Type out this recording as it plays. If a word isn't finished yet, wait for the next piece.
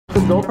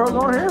GoPro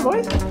going here,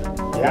 boys?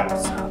 Yeah.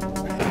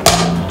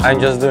 I'm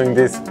just doing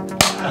this.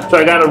 So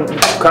I gotta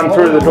come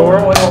through the door?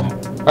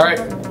 Alright.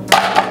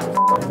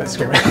 That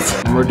scared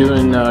me. We're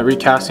doing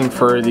recasting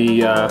for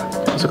the,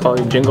 what's it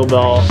called? Jingle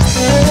Bell.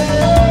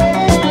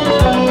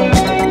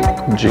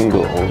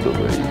 Jingle all the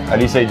way. How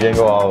do you say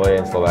jingle all the way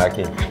in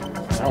Slovakian?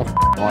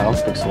 I don't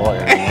speak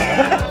Slovak.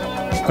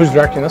 Who's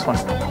directing this one?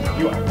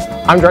 You are.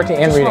 I'm directing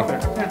and reading.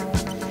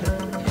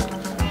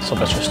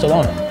 Sylvester's still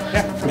on.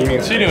 Yeah. You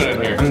mean she doing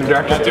it here? I'm the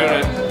director. Not doing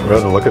it. We're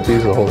gonna look at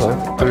these the whole time?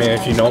 I mean,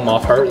 if you know them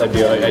off heart, that'd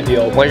be like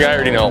ideal. Like I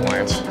already know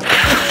lines.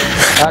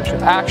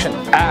 Action, action,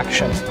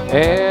 action,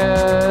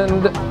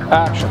 and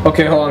action.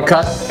 Okay, hold on,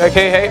 cut.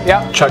 Okay, hey,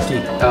 yeah.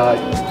 Chucky,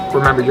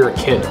 remember you're a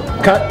kid.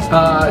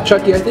 Cut.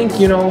 Chucky, I think,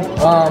 you know,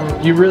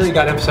 you really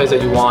gotta emphasize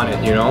that you want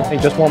it, you know? I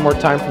think just one more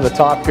time from the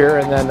top here,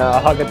 and then a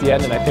hug at the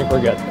end, and I think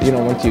we're good. You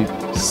know, once you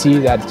see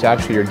that it's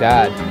actually your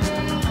dad,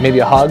 maybe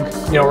a hug.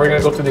 You know, we're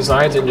gonna go through these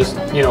lines and just,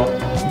 you know,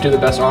 do the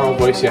best Arnold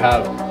voice you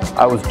have.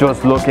 I was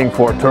just looking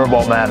for a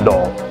Turbo Man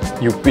doll.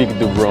 You picked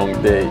the wrong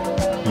day.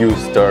 You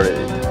started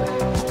it.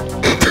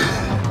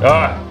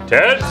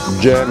 Ted?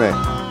 Jamie.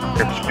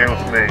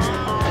 Excuse me.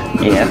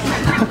 Yeah.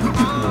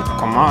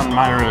 Come on,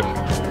 Myra.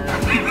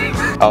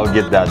 I'll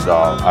get that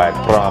doll, I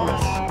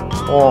promise.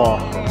 Oh,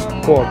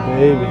 poor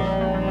baby.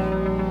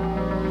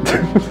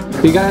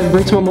 You gotta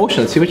bring some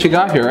emotion. See what you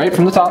got here, right?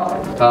 From the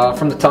top.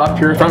 From the top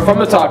here. From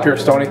the top here,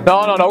 Stoney.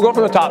 No, go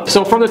from the top.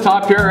 So from the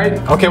top here, right?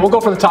 Okay, we'll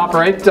go from the top,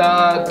 right?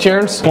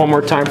 Terrence? One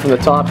more time from the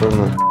top. From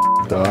the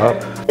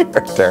top.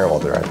 You're terrible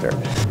director.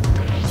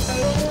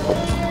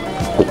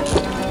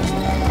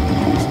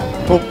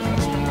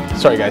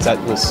 Sorry guys, that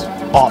was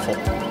awful.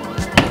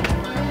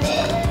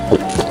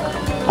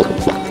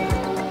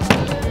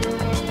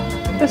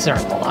 These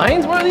aren't the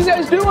lines. What are these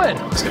guys doing?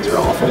 These guys are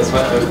awful.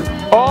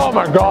 Oh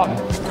my god.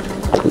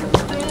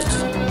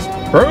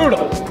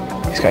 Brutal.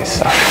 These guys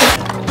suck.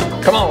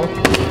 Come on.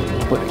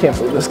 I can't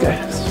believe this guy.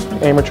 This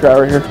amateur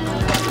hour here.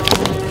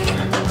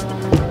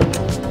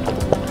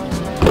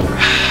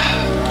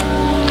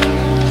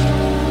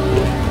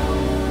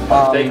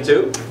 Take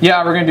two?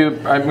 Yeah, we're gonna do.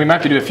 We might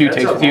have to do a few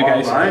takes with you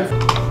guys.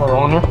 We're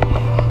on here.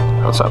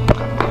 What's up?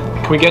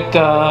 Can we get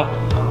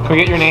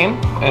your name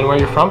and where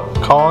you're from?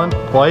 Colin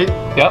White.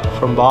 Yep.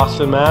 From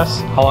Boston,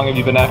 Mass. How long have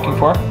you been acting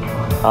for?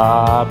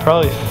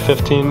 Probably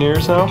 15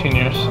 years now. 15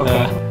 years.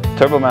 Okay.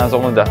 Turbo Man is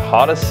only the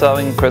hottest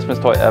selling Christmas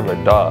toy ever,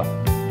 duh.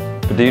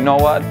 But do you know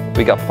what?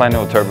 We got plenty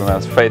of Turbo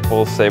Man's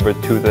faithful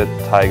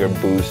saber-toothed tiger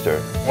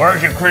booster.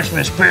 Where's your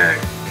Christmas spirit?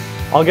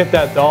 I'll get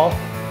that doll.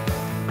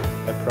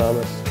 I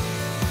promise.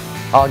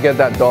 I'll get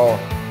that doll.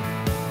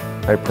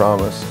 I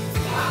promise.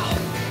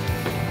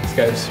 These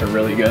guys are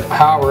really good.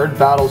 Howard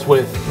battles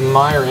with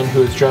Myron,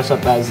 who is dressed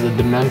up as the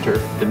Dementor.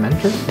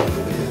 Dementor?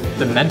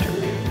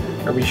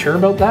 Dementor. Are we sure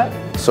about that?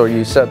 So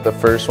you said the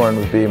first one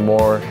would be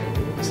more...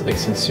 It's like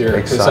sincere.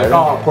 Excited. It's like,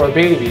 oh, poor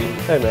baby.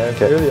 Hey man,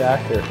 you're the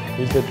actor.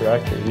 He's the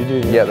director. You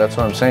do. Yeah, that's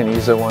what I'm saying.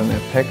 He's the one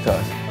that picked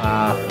us.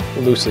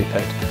 Loosely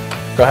picked.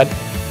 Go ahead.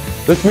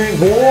 This means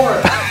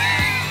war!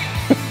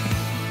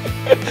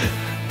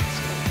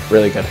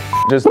 Really good.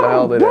 Just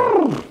dialed it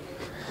in.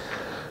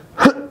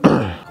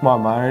 Come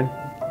on, Myron.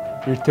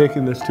 You're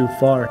taking this too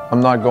far.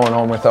 I'm not going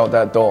home without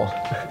that doll.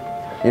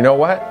 You know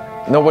what?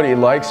 Nobody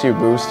likes you,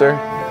 Booster.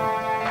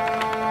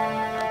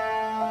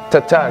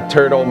 Ta-ta,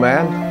 turtle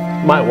man.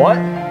 My what?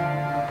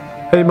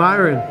 Hey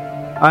Myron,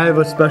 I have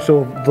a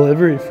special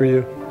delivery for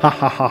you. Ha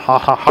ha ha ha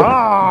ha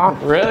ha.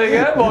 Really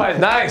good, boys.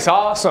 Nice,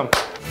 awesome.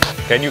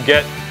 Can you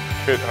get?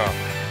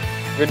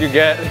 Could you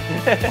get?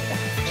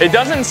 It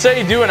doesn't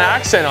say do an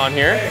accent on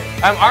here.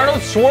 I'm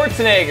Arnold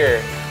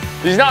Schwarzenegger.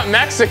 He's not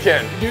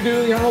Mexican. Did you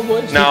do the Arnold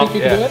voice? No, do you think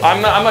you can do it?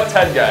 I'm a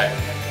Ted guy.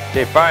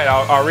 Okay, fine.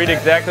 I'll read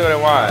exactly what I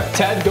want.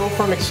 Ted, go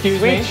from excuse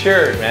Sweet me.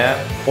 shirt, man.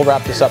 We'll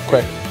wrap this up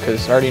quick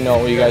because I already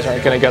know you guys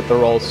aren't gonna get the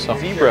roles. So.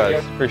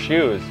 Zebras for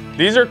shoes.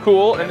 These are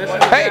cool. And this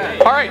is Hey,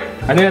 all right.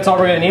 I think that's all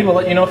we're gonna need. We'll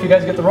let you know if you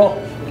guys get the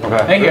role. Okay.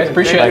 Thank you guys.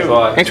 Appreciate Thanks it. a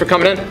lot. Thanks for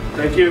coming in.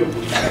 Thank you.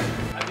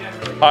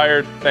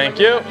 Hired. Thank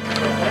you.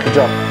 Good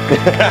job.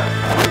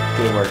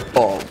 Teamwork.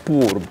 Oh,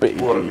 poor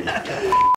baby.